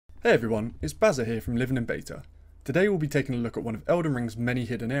Hey everyone, it's Bazza here from Living in Beta. Today we'll be taking a look at one of Elden Ring's many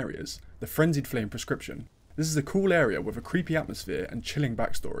hidden areas, the Frenzied Flame Prescription. This is a cool area with a creepy atmosphere and chilling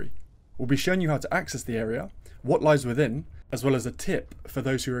backstory. We'll be showing you how to access the area, what lies within, as well as a tip for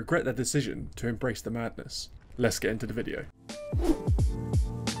those who regret their decision to embrace the madness. Let's get into the video.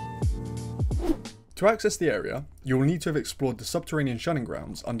 To access the area, you will need to have explored the subterranean shunning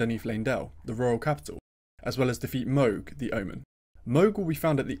grounds underneath Leyndell, the royal capital, as well as defeat Mogh, the Omen. Mogh will be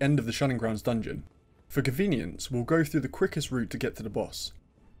found at the end of the Shunning Grounds dungeon. For convenience, we'll go through the quickest route to get to the boss.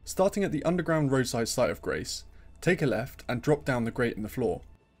 Starting at the underground roadside site of Grace, take a left and drop down the grate in the floor.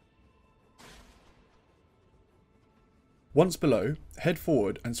 Once below, head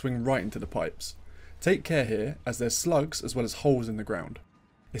forward and swing right into the pipes. Take care here as there's slugs as well as holes in the ground.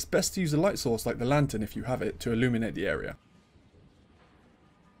 It's best to use a light source like the lantern if you have it to illuminate the area.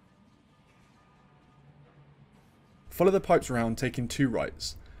 Follow the pipes around, taking two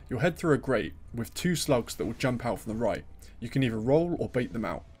rights. You'll head through a grate with two slugs that will jump out from the right. You can either roll or bait them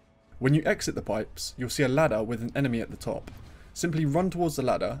out. When you exit the pipes, you'll see a ladder with an enemy at the top. Simply run towards the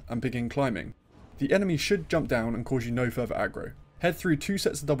ladder and begin climbing. The enemy should jump down and cause you no further aggro. Head through two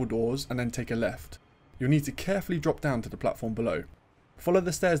sets of double doors and then take a left. You'll need to carefully drop down to the platform below. Follow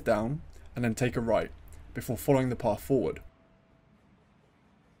the stairs down and then take a right, before following the path forward.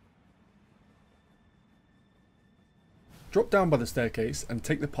 Drop down by the staircase and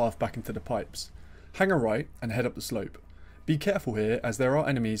take the path back into the pipes. Hang a right and head up the slope. Be careful here as there are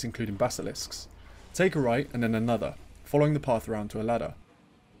enemies including basilisks. Take a right and then another, following the path around to a ladder.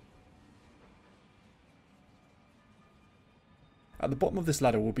 At the bottom of this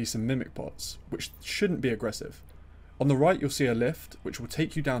ladder will be some mimic pots, which shouldn't be aggressive. On the right you'll see a lift, which will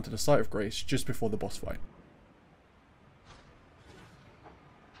take you down to the site of Grace just before the boss fight.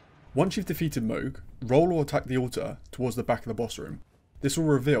 Once you've defeated Mogh, roll or attack the altar towards the back of the boss room. This will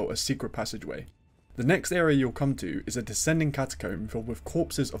reveal a secret passageway. The next area you'll come to is a descending catacomb filled with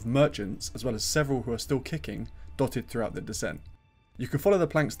corpses of merchants as well as several who are still kicking, dotted throughout the descent. You can follow the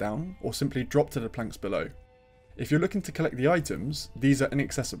planks down or simply drop to the planks below. If you're looking to collect the items, these are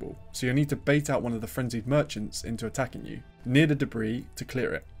inaccessible, so you'll need to bait out one of the frenzied merchants into attacking you, near the debris to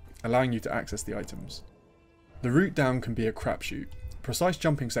clear it, allowing you to access the items. The route down can be a crapshoot. Precise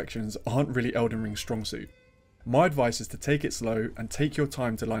jumping sections aren't really Elden Ring's strong suit. My advice is to take it slow and take your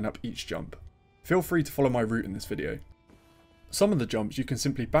time to line up each jump. Feel free to follow my route in this video. Some of the jumps you can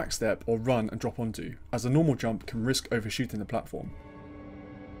simply backstep or run and drop onto, as a normal jump can risk overshooting the platform.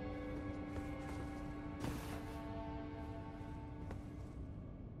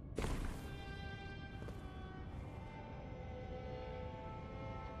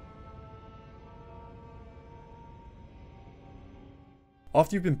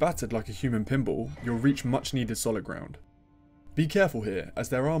 After you've been battered like a human pinball, you'll reach much needed solid ground. Be careful here, as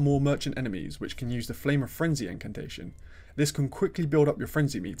there are more merchant enemies which can use the Flame of Frenzy incantation. This can quickly build up your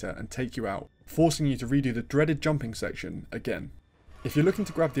frenzy meter and take you out, forcing you to redo the dreaded jumping section again. If you're looking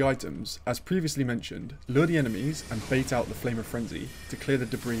to grab the items, as previously mentioned, lure the enemies and bait out the Flame of Frenzy to clear the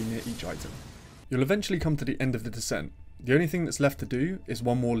debris near each item. You'll eventually come to the end of the descent. The only thing that's left to do is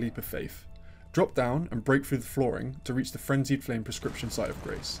one more leap of faith. Drop down and break through the flooring to reach the Frenzied Flame Prescription site of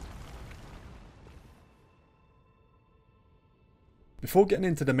Grace. Before getting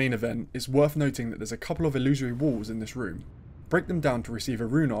into the main event, it's worth noting that there's a couple of illusory walls in this room. Break them down to receive a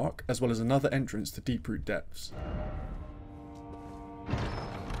rune arc as well as another entrance to Deeproot Depths.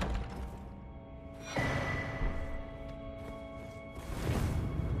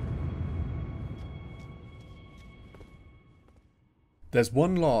 There's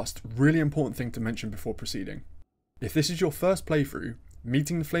one last, really important thing to mention before proceeding. If this is your first playthrough,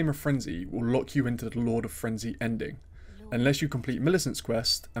 meeting the Flame of Frenzy will lock you into the Lord of Frenzy ending, unless you complete Millicent's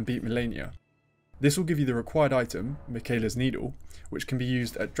quest and beat Malenia. This will give you the required item, Michaela's Needle, which can be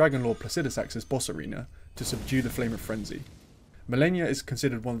used at Dragon Lord Placidusax's boss arena to subdue the Flame of Frenzy. Malenia is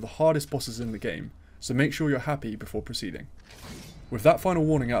considered one of the hardest bosses in the game, so make sure you're happy before proceeding. With that final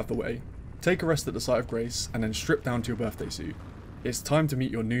warning out of the way, take a rest at the site of Grace and then strip down to your birthday suit. It's time to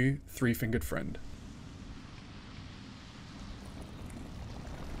meet your new three-fingered friend.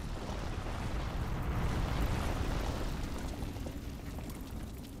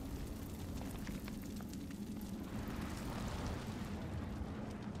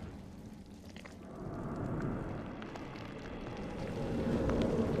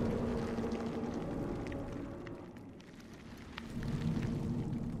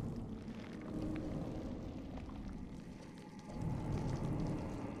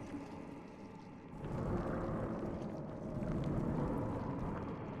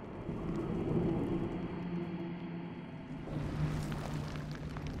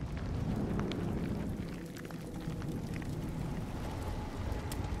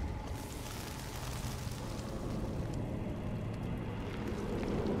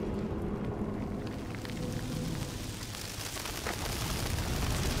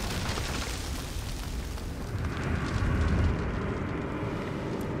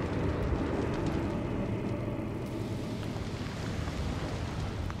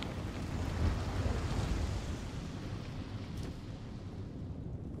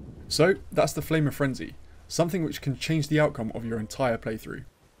 So that's the Flame of Frenzy, something which can change the outcome of your entire playthrough.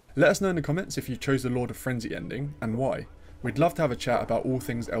 Let us know in the comments if you chose the Lord of Frenzy ending and why. We'd love to have a chat about all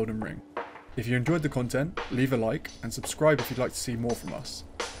things Elden Ring. If you enjoyed the content, leave a like and subscribe if you'd like to see more from us.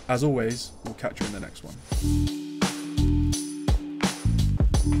 As always, we'll catch you in the next one.